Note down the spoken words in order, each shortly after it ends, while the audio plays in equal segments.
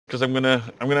because I'm gonna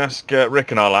ask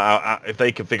Rick and all out if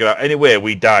they can figure out any way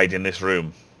we died in this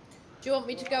room. Do you want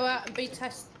me to go out and be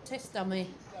test dummy?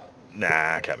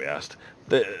 Nah, I can't be asked.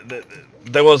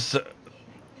 There was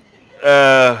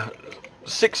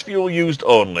 6 fuel used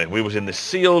only. We was in the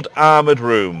sealed armoured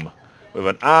room with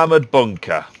an armoured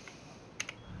bunker.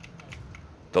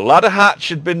 The ladder hatch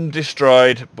had been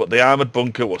destroyed, but the armoured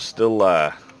bunker was still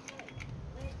there.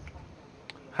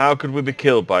 How could we be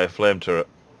killed by a flame turret?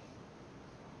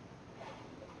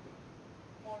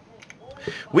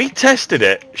 We tested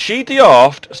it. She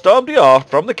de-offed, Storm de-offed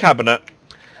from the cabinet.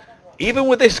 Even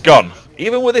with this gun,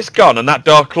 and that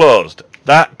door closed,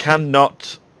 that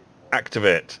cannot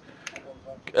activate.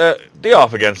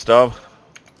 De-off again, Storm.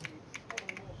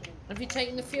 Have you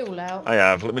taken the fuel out? I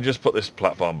have. Let me just put this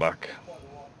platform back.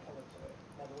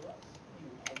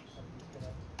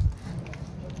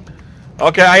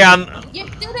 Okay, I am. You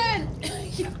didn't!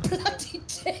 You bloody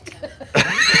dick!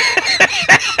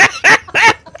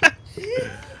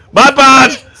 My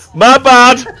bad! My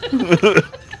bad!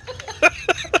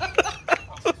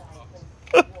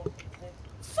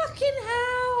 Fucking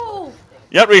hell!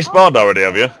 You haven't respawned already,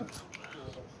 have you?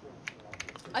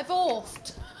 I've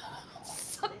offed.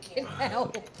 Fucking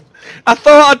hell. I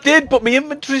thought I did, but my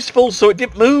inventory's full, so it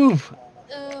didn't move.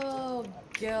 Oh,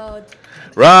 God.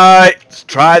 Right, let's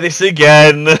try this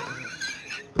again.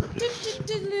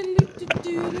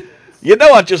 You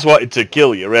know I just wanted to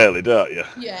kill you, really, don't you?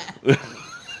 Yeah.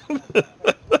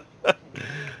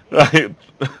 Right,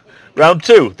 round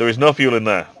 2. There is no fuel in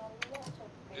there.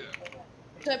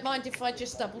 Don't mind if I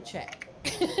just double check.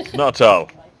 Not at all.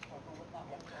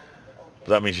 But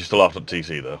that means you're still off at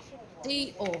TC, though.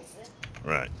 De-offed.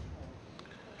 Right.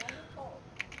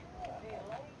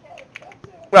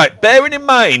 Right, bearing in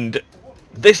mind,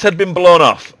 this had been blown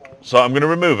off, so I'm going to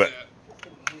remove it.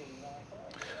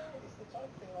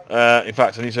 In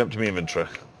fact, I need to empty my inventory.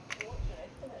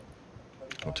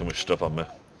 Got too much stuff on me.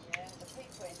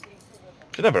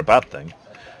 It's never a bad thing.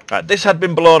 Right, this had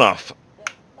been blown off.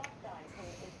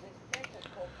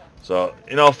 So,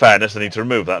 in all fairness, I need to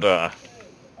remove that, don't I?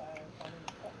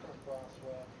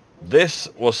 This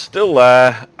was still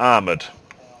there, armoured.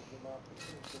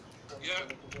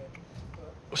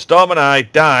 Storm and I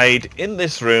died in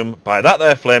this room by that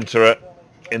there flame turret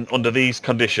under these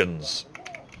conditions.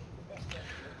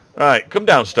 Right, come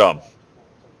down, Storm.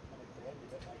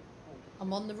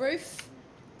 I'm on the roof.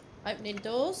 Opening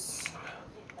doors.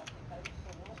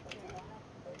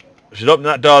 She's opening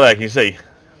that door there, can you see?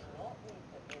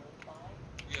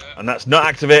 And that's not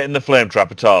activating the flame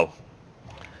trap at all.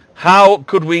 How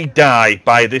could we die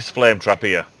by this flame trap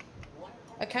here?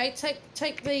 Okay,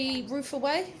 take the roof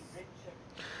away.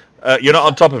 You're not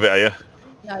on top of it, are you?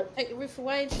 No, take the roof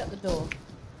away and shut the door.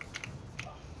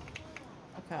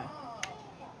 Okay.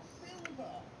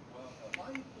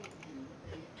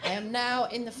 I am now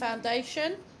in the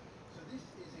foundation.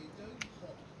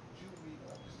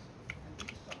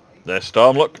 There's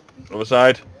Storm, look. Other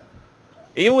side.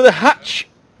 Even with the hatch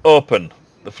open,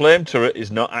 the flame turret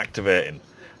is not activating.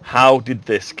 How did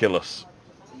this kill us?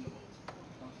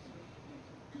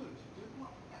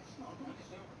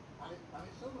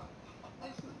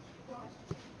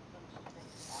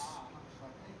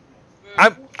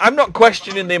 I'm not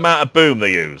questioning the amount of boom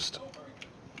they used.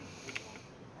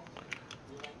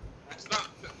 It's that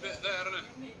bit there, isn't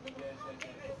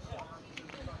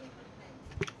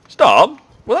it? Storm?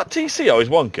 Well, that TC always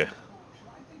wonky.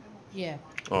 Yeah.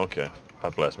 Okay,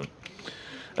 bad placement.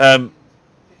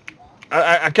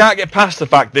 I can't get past the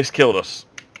fact this killed us.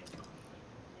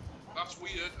 That's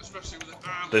weird, especially with the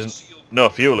arm There's sealed. no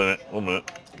fuel in it. 1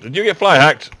 minute. Did you get fly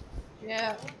hacked?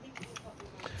 Yeah.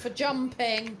 For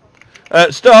jumping.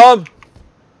 Storm!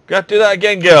 You have to do that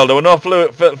again, girl. There were no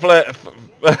fluid. There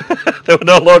were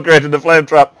no low grade in the flame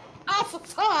trap. Oh, for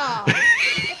fuck!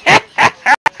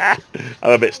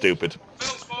 I'm a bit stupid.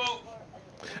 Phil's fault.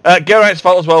 Geright's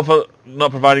fault as well for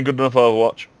not providing good enough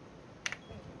Overwatch.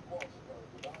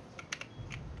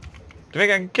 Do you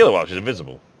think I can kill her while she's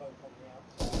invisible?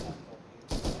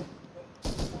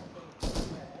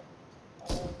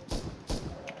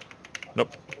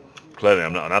 Nope. Clearly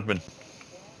I'm not an admin.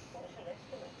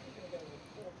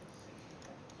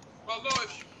 Well, no,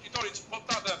 if you don't need to put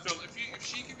that there, Phil. If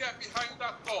she can get behind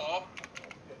that door,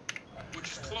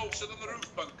 which is closer than the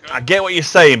roof bunker. I get what you're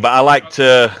saying, but I like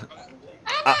to...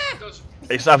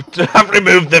 I've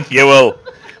removed the fuel.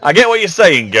 I get what you're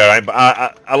saying, Gerright, but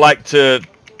I like to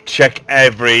check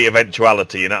every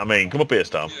eventuality, you know what I mean? Come up here,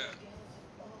 Storm. Yeah.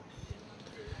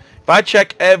 If I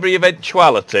check every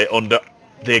eventuality under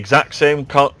the exact same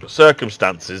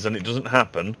circumstances and it doesn't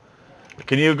happen,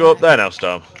 can you go up there now,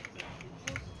 Storm?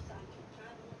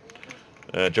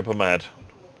 Jump on my head.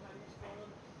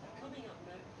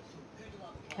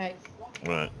 Okay.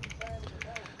 Right.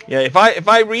 Yeah, if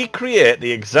I recreate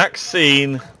the exact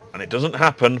scene and it doesn't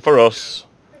happen for us,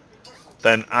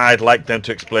 then I'd like them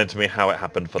to explain to me how it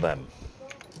happened for them.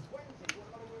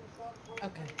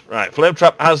 Okay. Right, flame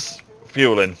trap has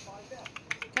fuel in.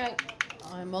 Okay.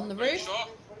 I'm on the Are you roof. sure?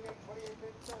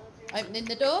 Opening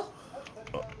the door.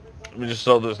 Let me just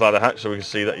sort this ladder hatch so we can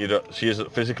see that she is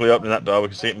physically opening that door. We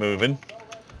can see it moving.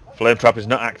 Flame trap is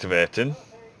not activating.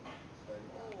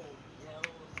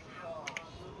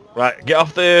 Right, get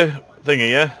off the thingy,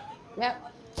 yeah?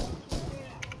 Yep.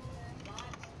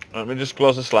 Let me just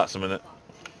close the slats a minute.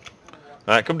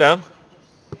 Right, come down.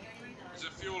 Is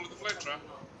it fuel in the flame trap?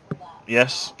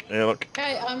 Yes. Yeah, look.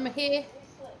 Okay, I'm here.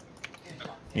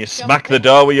 You smack the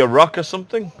door with your rock or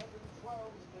something?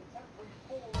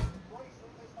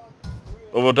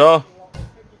 Other door.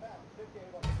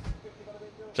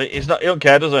 See, he don't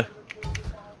care, does he?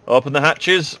 Open the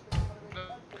hatches.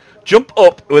 Jump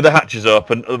up with the hatches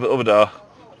open. Other door.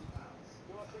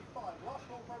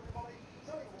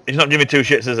 He's not giving two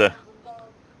shits, is he?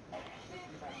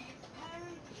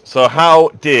 So how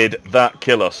did that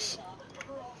kill us?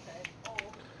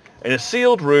 In a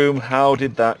sealed room, how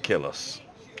did that kill us?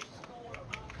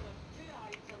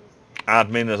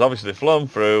 Admin has obviously flown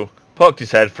through, poked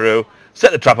his head through,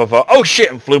 set the trap off, oh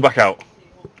shit, and flew back out.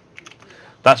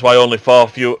 That's why only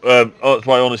that's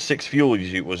why only 6 fuel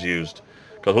was used.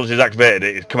 Because once he's activated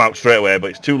it, it's come out straight away,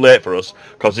 but it's too late for us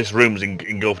because this room's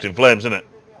engulfed in flames, isn't it?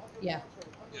 Yeah.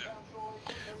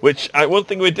 Which, one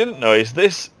thing we didn't know is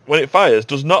this, when it fires,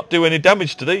 does not do any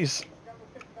damage to these.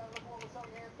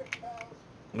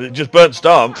 It just burnt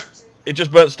storm. It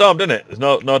just burnt storm, didn't it? There's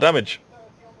no damage.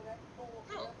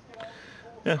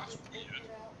 Yeah.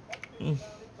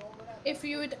 If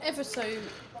you would ever so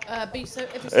be so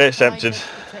ever so It's kind emptied. as to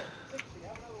take-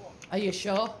 Are you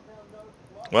sure?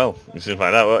 Well, you soon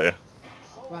find out, won't you?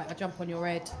 Right, I'll jump on your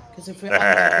head because if we're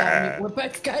down, we're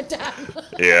both going down.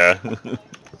 Yeah.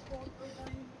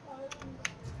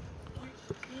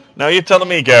 Now you're telling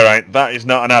me, Geraint, that is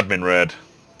not an admin raid.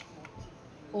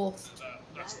 Auth.